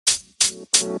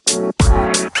Hello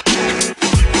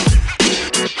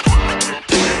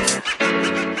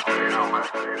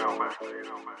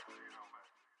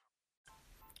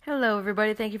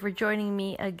everybody, thank you for joining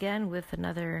me again with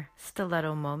another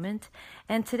stiletto moment.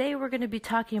 And today we're going to be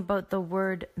talking about the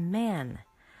word man.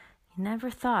 You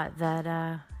never thought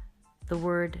that the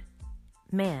word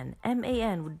man,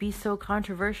 M-A-N, would be so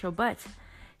controversial, but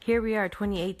here we are,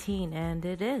 2018, and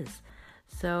it is.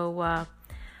 So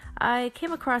I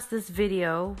came across this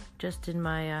video just in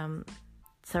my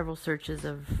several searches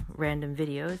of random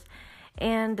videos,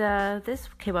 and this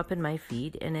came up in my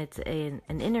feed, and it's an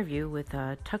interview with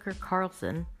Tucker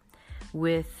Carlson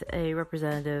with a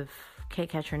representative. Can't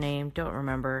catch her name, don't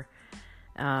remember.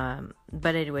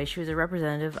 But anyway, she was a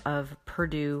representative of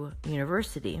Purdue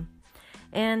University.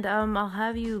 And I'll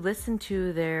have you listen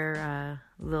to their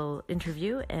little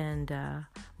interview, and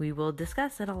we will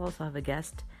discuss it. I'll also have a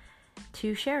guest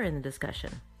to share in the discussion.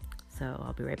 So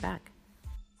I'll be right back.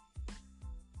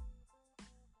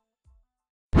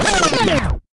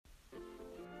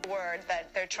 Word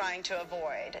that they're trying to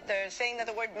avoid. They're saying that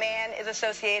the word man is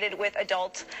associated with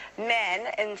adult men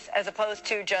as opposed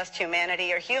to just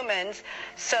humanity or humans.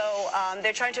 So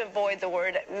they're trying to avoid the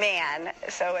word man.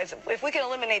 So if we can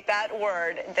eliminate that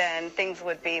word, then things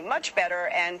would be much better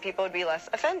and people would be less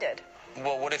offended.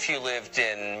 Well, what if you lived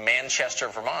in Manchester,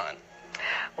 Vermont?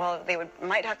 Well, they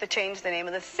might have to change the name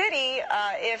of the city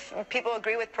if people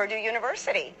agree with Purdue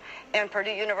University. And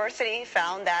Purdue University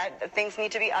found that things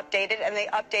need to be updated, and they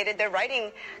updated their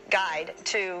writing guide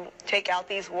to take out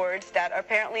these words that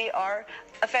apparently are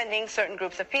offending certain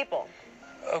groups of people.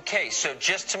 Okay, so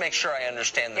just to make sure I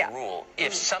understand the rule,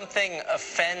 if something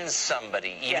offends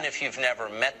somebody, even if you've never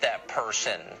met that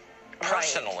person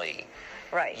personally,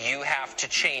 you have to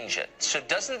change it. So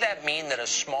doesn't that mean that a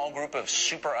small group of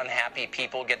super unhappy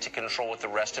people get to control what the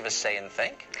rest of us say and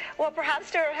think? Well,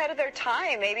 perhaps they're ahead of their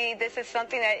time. Maybe this is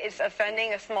something that is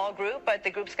offending a small group, but the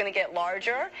group's going to get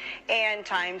larger, and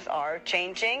times are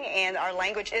changing, and our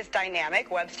language is dynamic.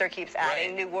 Webster keeps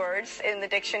adding new words in the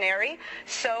dictionary,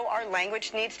 so our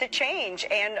language needs to change.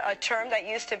 And a term that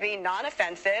used to be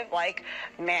non-offensive, like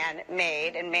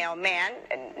man-made and male-man,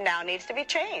 now needs to be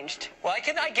changed. Well, I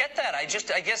get that.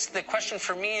 I guess the question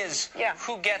for me is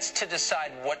who gets to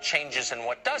decide what changes and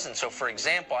what doesn't. So, for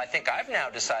example, I think I've now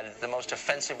decided the most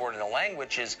offensive word in the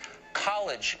language is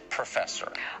college professor.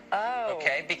 Oh.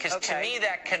 Okay? Because to me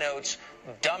that connotes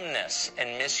dumbness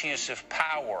and misuse of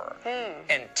power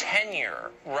and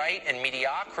tenure, right? And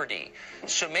mediocrity.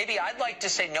 So maybe I'd like to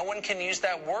say no one can use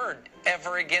that word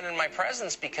ever again in my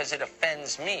presence because it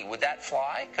offends me. Would that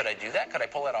fly? Could I do that? Could I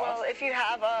pull it off? Well, if you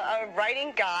have a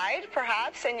writing guide,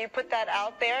 perhaps, and you put that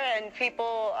out there and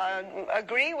people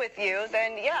agree with you,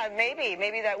 then yeah,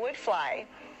 maybe that would fly.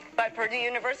 But Purdue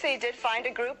University did find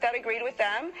a group that agreed with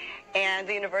them, and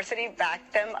the university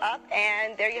backed them up,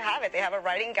 and there you have it. They have a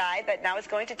writing guide that now is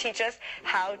going to teach us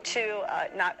how to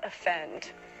not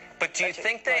offend. But do you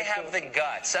think they have the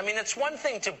guts? I mean, it's one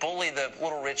thing to bully the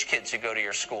little rich kids who go to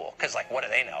your school, because, like, what do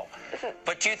they know?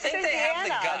 But do you think they have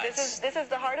the guts? This is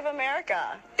the heart of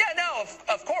America. Yeah, no,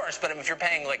 of course. But if you're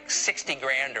paying, like, 60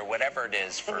 grand or whatever it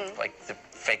is for, like, the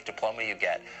fake diploma you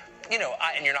get, you know,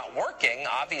 and you're not working,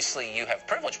 obviously you have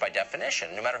privilege by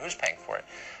definition, no matter who's paying for it.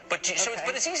 But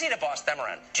but it's easy to boss them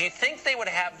around. Do you think they would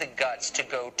have the guts to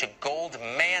go to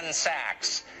Goldman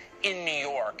Sachs in New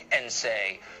York and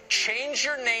say, change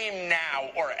your name now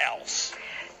or else?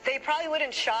 They probably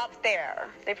wouldn't shop there.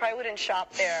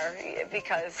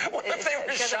 Because what if they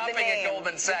were shopping at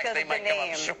Goldman Sachs? They might come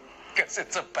up short because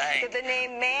it's a bank. Because the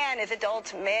name man is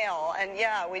adult male, and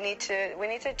yeah, we need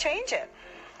to change it.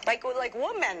 Like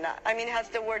woman, I mean, it has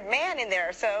the word man in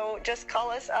there, so just call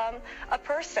us a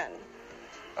person.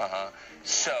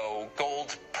 So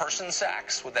Gold Person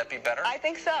Sachs, would that be better? I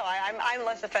think so. I'm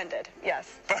less offended.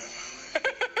 Yes.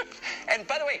 And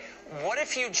by the way, what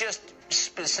if you just,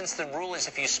 since the rule is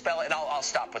if you spell it, and I'll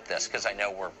stop with this because I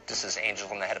know this is angel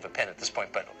on the head of a pin at this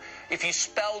point, but if you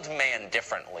spelled man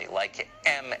differently, like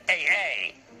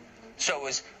M-A-A, so it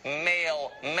was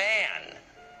male man,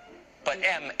 but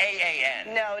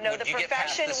M-A-A-N. No, the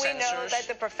profession, we know that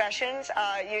the professions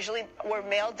usually were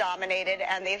male-dominated,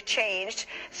 and they've changed.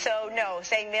 So, no,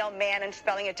 saying male man and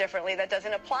spelling it differently, that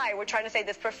doesn't apply. We're trying to say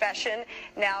this profession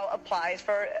now applies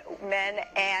for men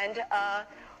and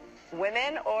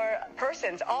women or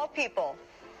persons, all people.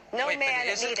 No man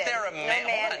needed. Isn't there a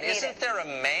man? Isn't there a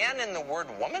man in the word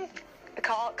woman?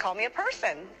 Call me a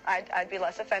person. I'd be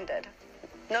less offended.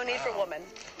 No need for woman.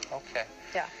 Okay.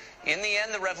 Yeah. In the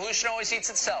end, the revolution always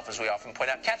eats itself, as we often point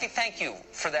out. Kathy, thank you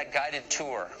for that guided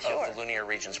tour of the Lunar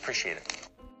regions. Appreciate it.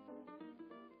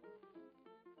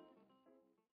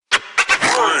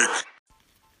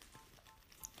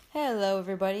 Hello,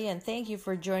 everybody, and thank you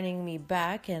for joining me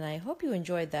back. And I hope you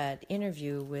enjoyed that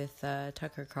interview with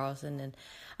Tucker Carlson. And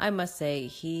I must say,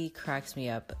 he cracks me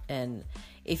up. And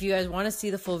if you guys want to see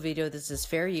the full video, this is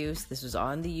fair use. This was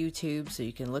on the YouTube, so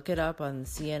you can look it up on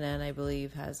CNN, I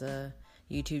believe, has a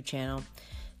YouTube channel.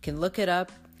 You can look it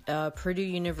up, Purdue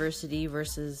University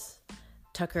versus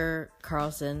Tucker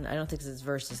Carlson. I don't think it's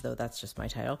versus, though. That's just my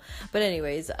title. But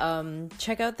anyways,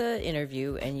 check out the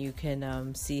interview and you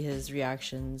can see his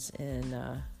reactions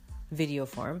in video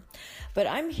form. But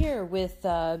I'm here with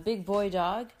Big Boy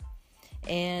Dog,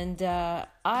 and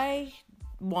I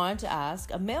want to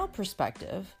ask a male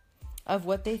perspective of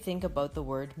what they think about the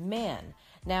word man.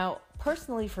 Now,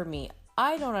 personally for me,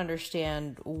 I don't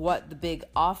understand what the big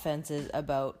offense is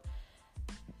about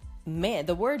man,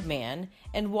 the word man,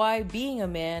 and why being a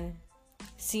man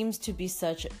seems to be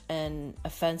such an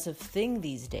offensive thing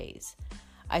these days.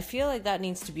 I feel like that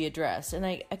needs to be addressed, and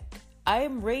I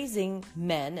am raising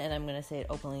men, and I'm going to say it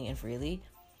openly and freely.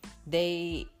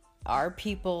 They are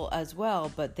people as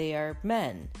well, but they are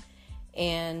men,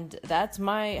 and that's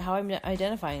how I'm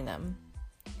identifying them.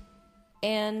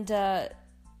 And I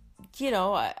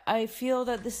feel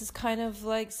that this is kind of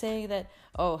like saying that,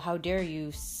 oh, how dare you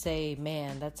say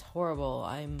man? That's horrible.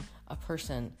 I'm a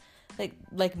person.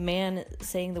 Like man,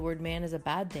 saying the word man is a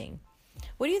bad thing.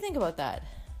 What do you think about that?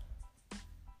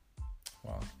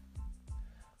 Well,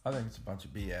 I think it's a bunch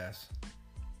of BS.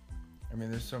 I mean,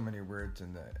 there's so many words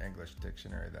in the English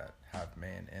dictionary that have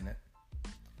man in it.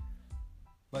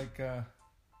 Like,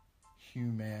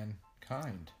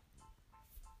 humankind.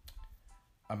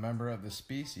 A member of the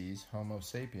species, Homo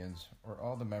sapiens, or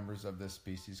all the members of this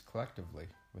species collectively,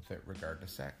 with regard to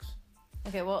sex.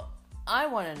 Okay, well, I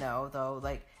want to know, though,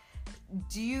 like,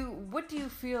 what do you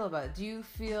feel about it? Do you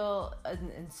feel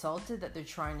insulted that they're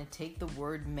trying to take the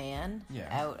word man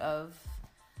out of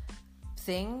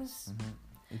things?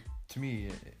 Mm-hmm. To me,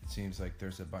 it seems like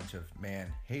there's a bunch of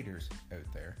man haters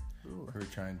out there who are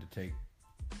trying to take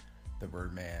the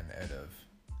word man out of,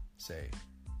 say,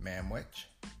 Manwich,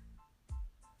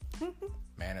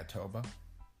 Manitoba,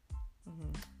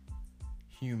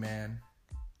 human,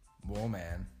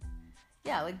 woman.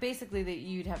 Yeah, like basically that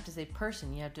you'd have to say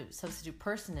person. You have to substitute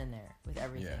person in there with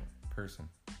everything. Yeah, person.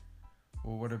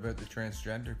 Well, what about the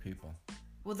transgender people?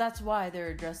 Well, that's why they're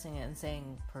addressing it and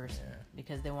saying person,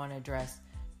 because they want to address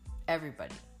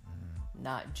everybody,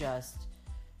 not just,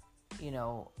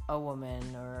 a woman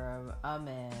or a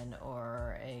man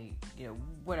or a,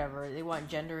 whatever. They want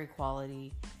gender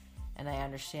equality, and I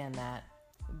understand that.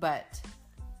 But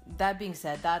that being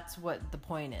said, that's what the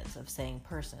point is of saying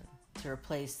person, to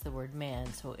replace the word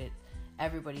man so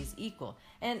everybody's equal.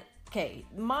 And okay,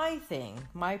 my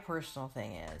personal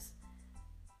thing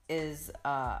is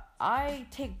I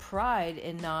take pride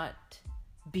in not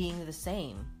being the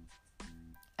same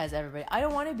as everybody. I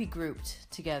don't want to be grouped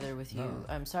together with you. No.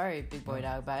 I'm sorry, Big Boy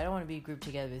Dog, but I don't want to be grouped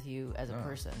together with you as a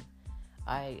person.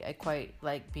 I quite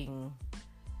like being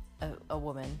a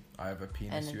woman. I have a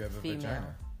penis, you have a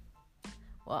vagina.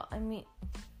 Well, I mean,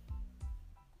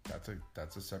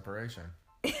 that's a separation.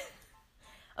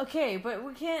 Okay, but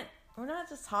we're not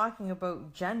just talking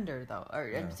about gender though.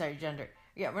 I'm sorry, gender.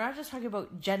 Yeah, we're not just talking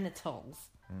about genitals.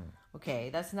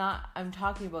 Okay, I'm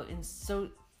talking about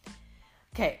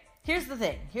okay, here's the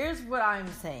thing. Here's what I'm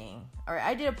saying. All right,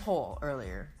 I did a poll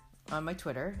earlier on my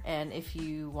Twitter, and if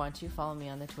you want to follow me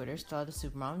on the Twitter, Stiletto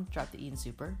Supermom, drop the E in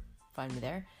super, find me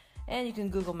there. And you can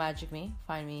Google Magic Me,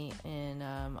 find me in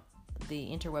the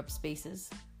interweb spaces.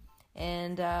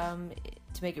 And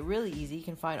to make it really easy, you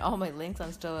can find all my links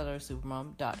on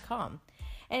stilettosupermom.com.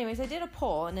 Anyways, I did a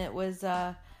poll, and it was,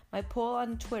 my poll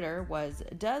on Twitter was,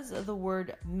 does the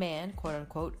word man, quote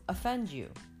unquote, offend you?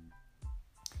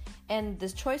 And the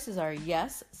choices are,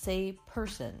 yes, say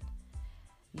person.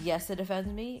 Yes, it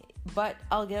offends me, but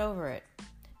I'll get over it.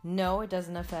 No, it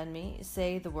doesn't offend me.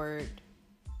 Say the word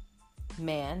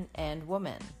man and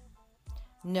woman.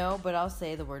 No, but I'll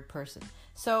say the word person.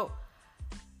 So,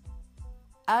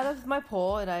 out of my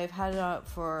poll, and I've had it up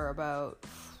for about,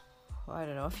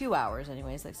 a few hours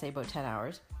anyways, like say about 10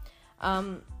 hours,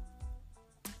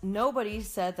 nobody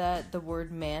said that the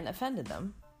word man offended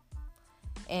them.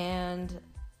 And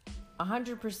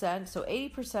 100%, so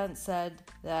 80% said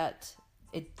that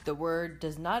the word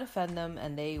does not offend them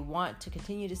and they want to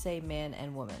continue to say man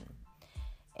and woman.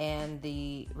 And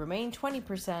the remaining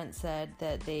 20% said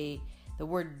that the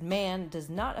word man does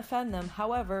not offend them.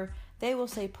 However, they will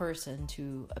say person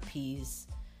to appease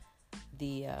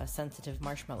the sensitive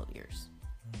marshmallow ears.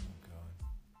 Oh,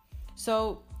 God.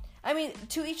 So, I mean,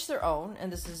 to each their own,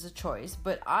 and this is a choice,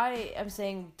 but I am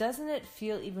saying, doesn't it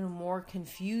feel even more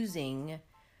confusing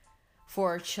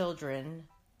for children,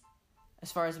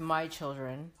 as far as my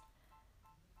children,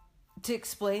 to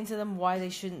explain to them why they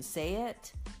shouldn't say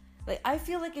it? Like, I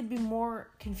feel like it'd be more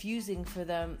confusing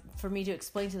for me to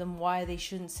explain to them why they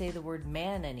shouldn't say the word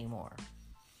man anymore.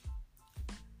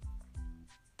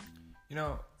 You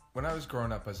know, when I was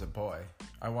growing up as a boy,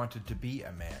 I wanted to be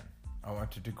a man. I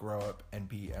wanted to grow up and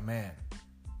be a man.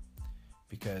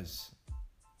 Because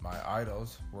my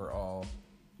idols were all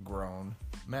grown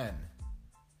men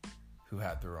who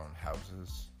had their own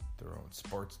houses, their own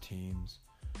sports teams,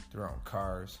 their own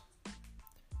cars.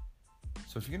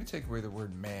 So if you're going to take away the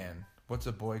word man, what's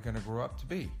a boy going to grow up to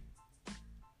be?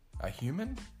 A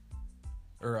human?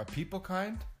 Or a people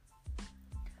kind?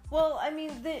 Well, I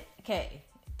mean, okay.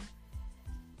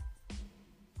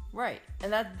 Right.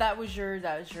 And that was your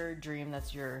dream,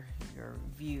 that's your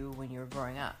view when you were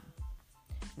growing up.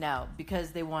 Now,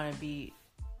 because they want to be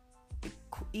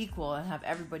equal and have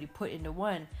everybody put into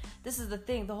one, this is the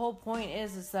thing. The whole point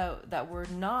is that we're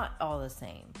not all the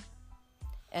same.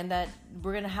 And that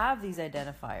we're going to have these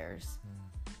identifiers.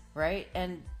 Right?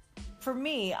 And for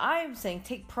me, I'm saying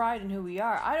take pride in who we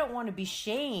are. I don't want to be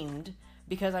shamed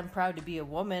because I'm proud to be a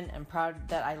woman. I'm proud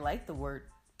that I like the word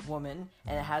woman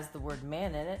and it has the word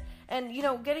man in it. And, you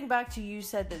know, getting back to, you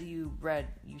said that you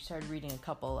started reading a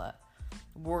couple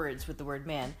words with the word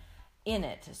man in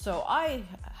it. So I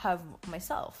have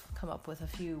myself come up with a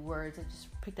few words. I just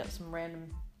picked up some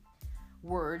random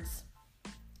words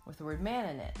with the word man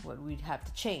in it, what we'd have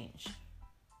to change.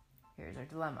 Here's our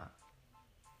dilemma.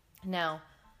 Now,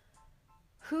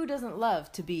 who doesn't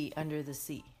love to be under the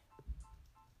sea?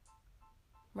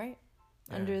 Right?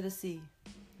 Yeah. Under the sea.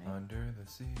 Right? Under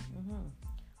the sea. Mm-hmm.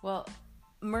 Well,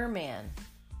 merman.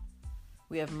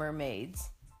 We have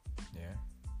mermaids. Yeah.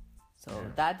 So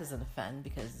that doesn't offend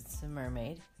because it's a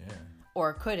mermaid. Yeah.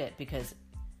 Or could it? Because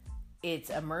it's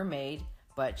a mermaid,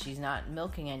 but she's not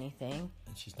milking anything.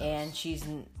 And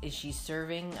is she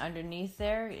serving underneath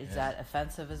there? Is that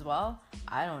offensive as well?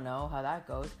 I don't know how that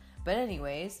goes. But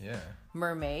anyways,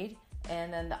 mermaid.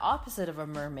 And then the opposite of a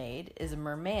mermaid is a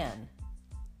merman.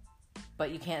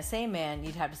 But you can't say man,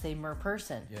 you'd have to say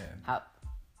merperson. Yeah.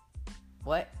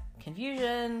 What?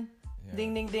 Confusion. Yeah.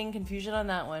 Ding, ding, ding. Confusion on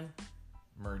that one.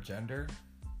 Mergender?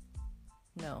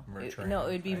 No. It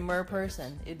would be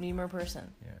merperson. It'd be merperson.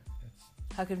 Yeah.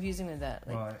 How confusing is that?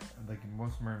 Like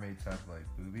most mermaids have like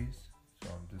boobies, so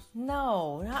I'm just...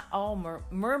 No, not all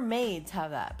mermaids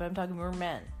have that, but I'm talking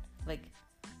mermen. Like...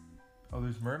 Oh,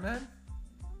 there's mermen?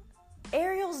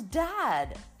 Ariel's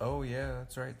dad. Oh, yeah,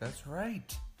 that's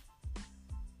right.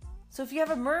 So if you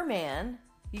have a merman,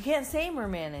 you can't say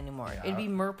merman anymore. Yeah. It'd be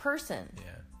merperson.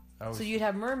 Yeah. So you'd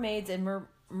have mermaids and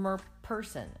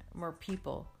merperson,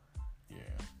 merpeople. Yeah.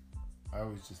 I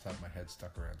always just have my head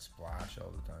stuck around Splash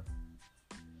all the time.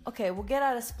 Okay, we'll get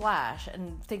out of Splash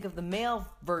and think of the male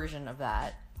version of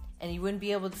that, and you wouldn't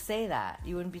be able to say that.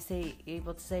 You wouldn't be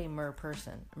able to say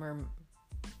merperson.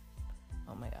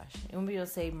 Oh my gosh. You wouldn't be able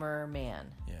to say merman.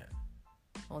 Yeah.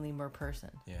 Only merperson.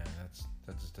 Yeah,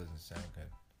 that just doesn't sound good.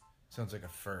 Sounds like a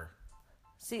fur.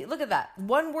 See, look at that.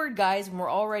 One word, guys, and we're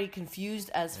already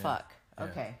confused as fuck. Yeah.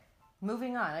 Okay.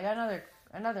 Moving on. I got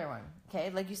another one.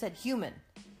 Okay, like you said, human.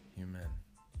 Human.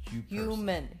 Hugh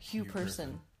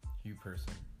person. Hugh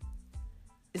person.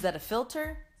 Is that a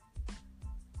filter?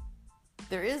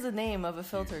 There is a name of a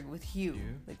filter with hue.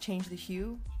 Like change the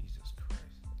hue. Jesus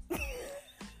Christ.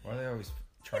 Why are they always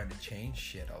trying to change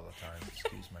shit all the time?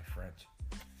 Excuse my French.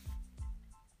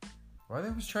 Why are they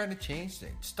always trying to change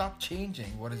things? Stop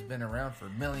changing what has been around for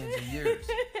millions of years.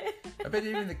 I bet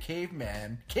even the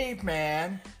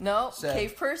caveman. No, said,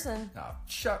 cave person. No,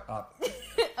 shut up.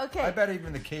 Okay. I bet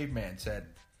even the caveman said,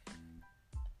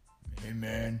 "Hey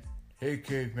man, hey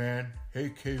caveman, hey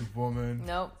cave woman."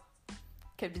 Nope.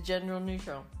 Kept it gender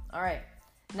neutral. All right.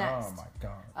 Next. Oh my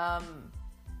god.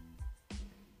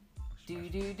 Do.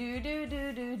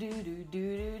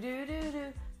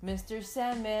 Mr.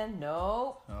 Sandman.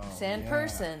 No. Oh,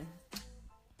 Sandperson.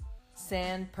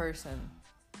 Sandperson.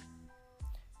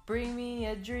 Bring me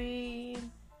a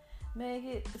dream. Make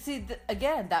it. See,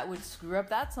 again, that would screw up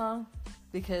that song.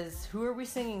 Because who are we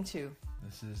singing to?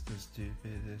 This is the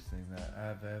stupidest thing that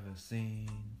I've ever seen.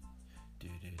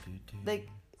 Like,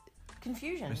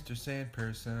 confusion. Mr.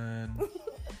 Sandperson.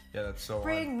 Yeah, that's so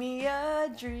Bring me a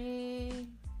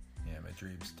dream. Yeah, my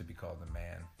dream's to be called a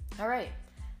man. All right.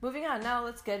 Moving on. Now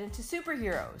let's get into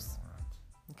superheroes.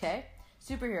 Okay?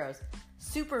 Superheroes.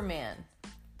 Superman.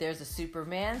 There's a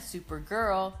Superman,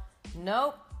 Supergirl.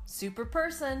 Nope. Super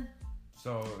person.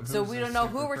 So we don't know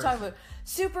who we're talking about.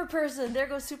 Super person. There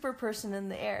goes super person in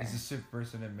the air. Is a super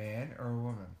person a man or a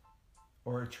woman?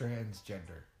 Or a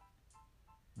transgender?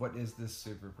 What is this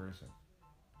super person?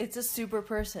 It's a super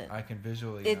person. I can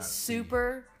visually It's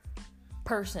super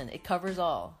person. It covers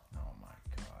all. Oh my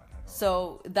god.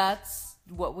 So that's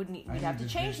what we have to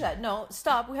change that. No,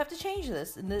 stop. We have to change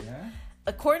this.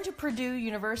 According to Purdue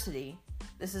University,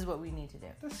 this is what we need to do.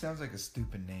 That sounds like a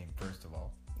stupid name, first of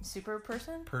all. Super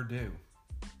person? Purdue.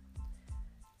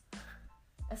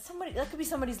 That could be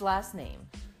somebody's last name.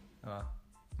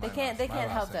 They can't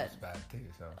help that. Bad too,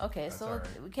 so okay, so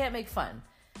right. we can't make fun.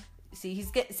 See,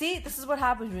 this is what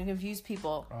happens when we confuse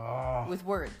people with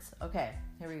words. Okay,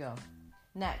 here we go.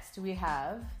 Next, we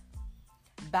have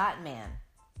Batman.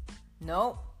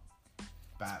 Nope.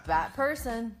 Bat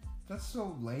person. That's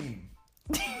so lame.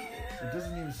 It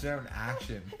doesn't even sound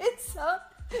action. You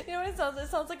know what it sounds? It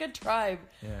sounds like a tribe.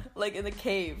 Yeah. Like in the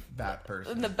cave. Bat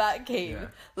person. In the bat cave. Yeah.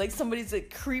 Like somebody's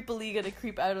like creepily gonna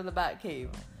creep out of the bat cave.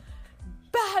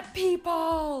 Bat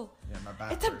people! Yeah, my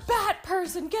bat It's person. a bat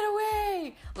person! Get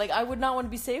away! Like, I would not want to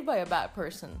be saved by a bat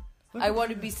person. I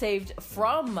want to be saved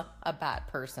from a bat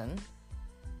person.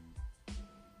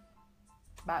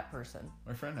 Bat person.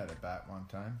 My friend had a bat one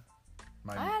time.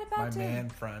 I had a bat too. My man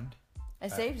friend. I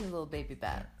saved a little baby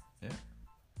bat. Yeah.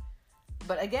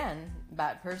 But again,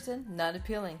 bat person, not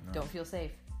appealing. No. Don't feel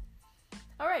safe.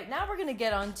 All right, now we're going to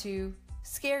get on to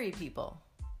scary people.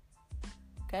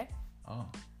 Okay? Oh. All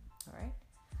right.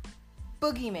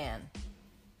 Boogeyman.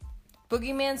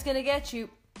 Boogeyman's going to get you.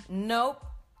 Nope.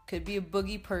 Could be a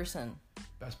boogie person.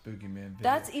 Best boogeyman video.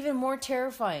 That's even more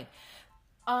terrifying.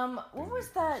 What was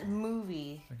that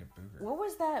movie? Like a booger. What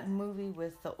was that movie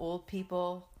with the old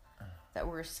people that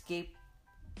were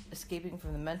escaping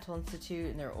from the mental institute,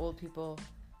 and they're old people,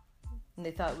 and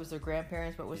they thought it was their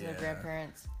grandparents, but it wasn't their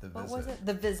grandparents. What was it?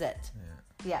 The Visit.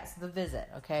 Yeah. Yes, The Visit.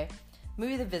 Okay,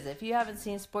 movie The Visit. If you haven't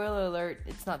seen, spoiler alert,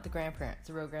 it's not the grandparents,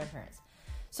 the real grandparents.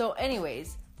 So,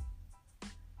 anyways,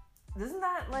 isn't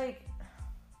that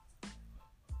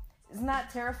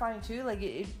terrifying too?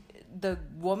 Like the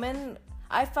woman.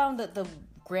 I found that the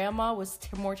grandma was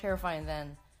more terrifying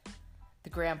than the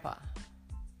grandpa.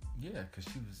 Yeah, because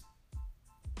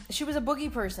she was a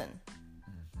boogie person.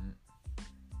 Mm-hmm.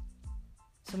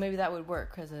 So maybe that would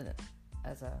work as a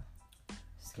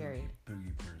scary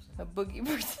boogie person. A boogie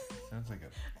person. Sounds like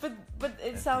But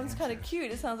it sounds kind of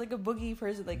cute. It sounds like a boogie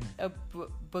person, like a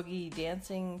boogie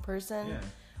dancing person. Yeah.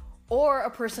 Or a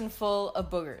person full of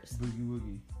boogers. Boogie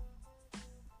woogie.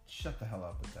 Shut the hell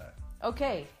up with that.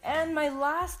 Okay, and my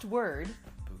last word.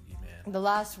 Boogeyman. The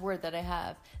last word that I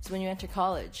have is when you enter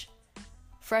college.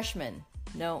 Freshman.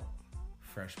 No.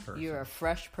 Fresh person. You're a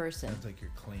fresh person. Sounds like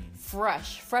you're clean.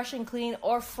 Fresh and clean,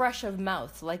 or fresh of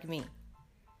mouth, like me.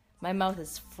 My mouth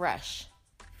is fresh.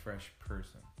 Fresh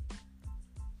person.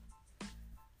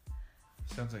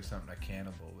 Sounds like something a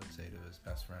cannibal would say to his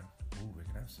best friend. Ooh, we're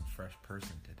gonna have some fresh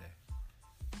person today.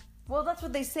 Well, that's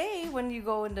what they say when you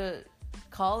go into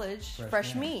college.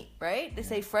 Fresh man. meat, right? They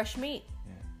say fresh meat.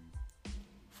 Yeah.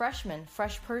 Freshman,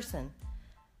 fresh person.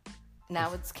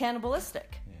 Now it's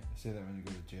cannibalistic. Yeah, they say that when you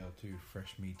go to jail too.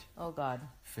 Fresh meat. Oh God.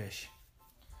 Fish.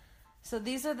 So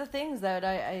these are the things that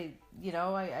I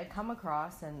come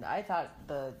across, and I thought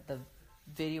the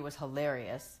video was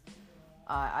hilarious.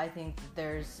 I think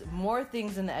there's more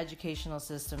things in the educational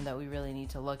system that we really need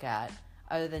to look at,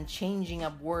 other than changing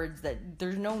up words that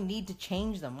there's no need to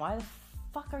change them. Why the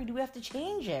fuck do we have to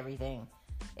change everything?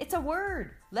 It's a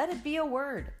word. Let it be a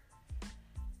word.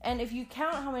 And if you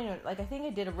count how many, I think I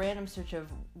did a random search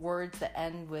of words that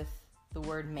end with the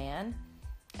word man,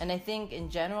 and I think in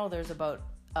general there's about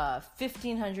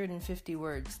 1,550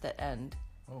 words that end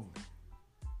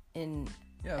in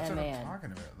yeah, that's man. what I'm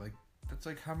talking about. Like, that's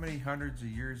like how many hundreds of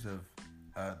years of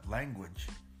language,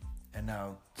 and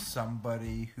now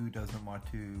somebody who doesn't want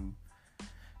to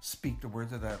speak the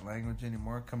words of that language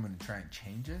anymore come in and try and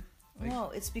change it. Like, no,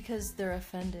 it's because they're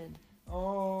offended.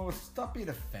 Oh, stop being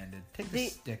offended. Take the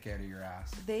stick out of your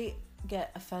ass. They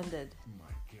get offended. Oh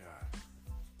my God.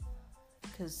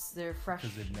 Because they're fresh.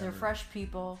 They're fresh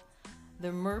people.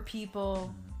 They're mer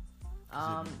people.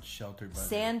 Sheltered by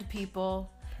sand people.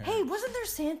 parents. Hey, wasn't there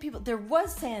sand people? There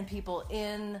was sand people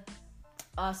in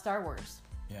Star Wars.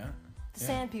 Yeah. The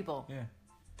sand people. Yeah.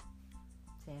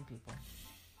 Sand people.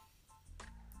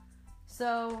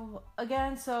 So,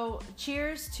 again,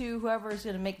 cheers to whoever is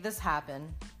going to make this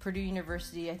happen. Purdue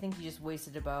University, I think you just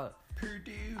wasted about,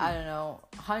 Purdue. I don't know,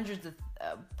 hundreds of,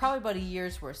 probably about a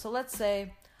year's worth. So let's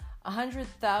say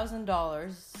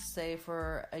 $100,000, say,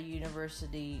 for a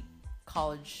university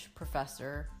college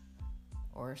professor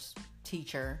or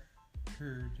teacher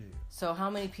Encouraging. So how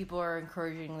many people are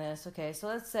encouraging this? Okay, so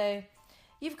let's say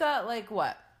you've got like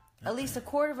what? At least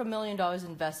 $250,000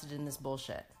 invested in this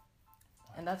bullshit.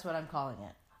 And that's what I'm calling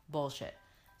it. Bullshit.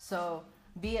 So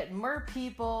be it mer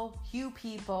people, hue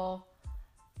people,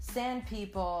 sand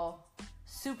people,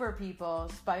 super people,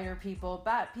 spider people,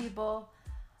 bat people,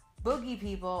 boogie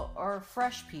people, or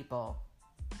fresh people.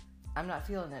 I'm not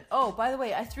feeling it. Oh, by the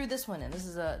way, I threw this one in. This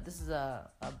is a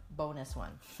bonus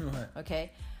one.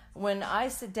 Okay? When I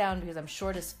sit down because I'm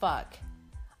short as fuck,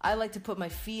 I like to put my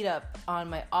feet up on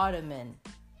my ottoman.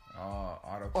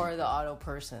 Auto. Or the auto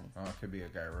person. Oh, it could be a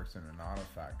guy who works in an auto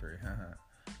factory.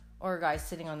 Or a guy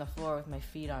sitting on the floor with my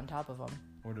feet on top of him.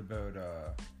 What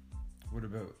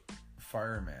about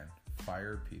fireman?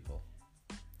 Fire people.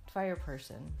 Fire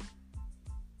person.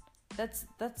 That's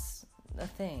a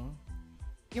thing.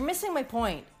 You're missing my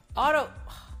point. Auto.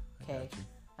 Okay,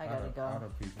 I gotta go.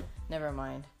 Auto people. Never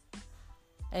mind.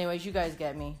 Anyways, you guys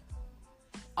get me.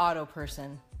 Auto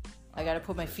person. I gotta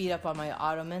put my feet up on my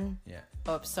ottoman. Yeah.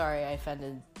 Oh, sorry, I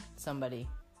offended somebody.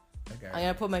 Okay. I'm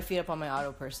gonna put my feet up on my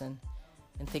auto person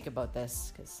and think about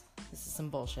this, because this is some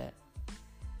bullshit.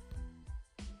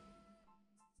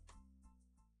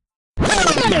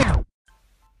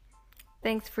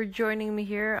 Thanks for joining me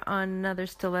here on another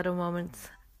Stiletto Moments.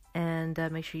 And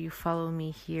make sure you follow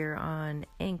me here on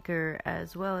Anchor,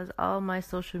 as well as all my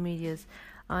social medias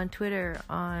on Twitter,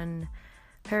 on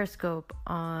Periscope,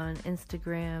 on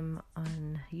Instagram,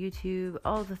 on YouTube,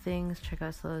 all the things. Check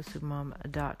out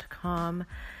StilettoSupermom.com.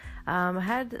 I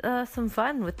had some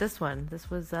fun with this one. This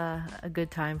was a good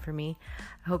time for me.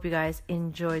 I hope you guys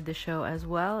enjoyed the show as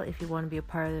well. If you want to be a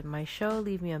part of my show,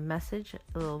 leave me a message,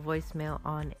 a little voicemail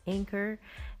on Anchor.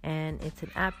 And it's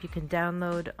an app you can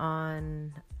download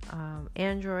on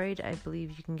Android. I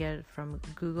believe you can get it from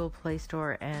Google Play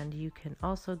Store, and you can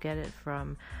also get it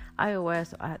from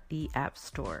iOS at the App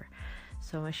Store.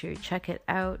 So make sure you check it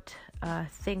out.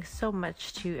 Thanks so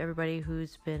much to everybody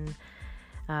who's been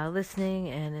listening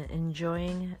and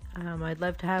enjoying. I'd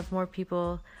love to have more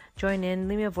people join in.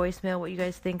 Leave me a voicemail what you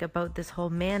guys think about this whole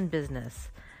man business.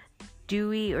 Do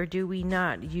we or do we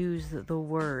not use the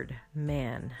word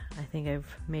man? I think I've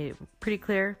made it pretty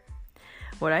clear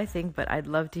what I think, but I'd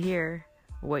love to hear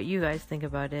what you guys think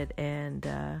about it, and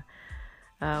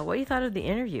what you thought of the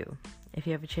interview if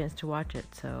you have a chance to watch it.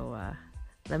 So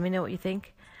let me know what you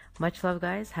think. Much love,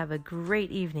 guys. Have a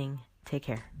great evening. Take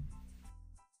care.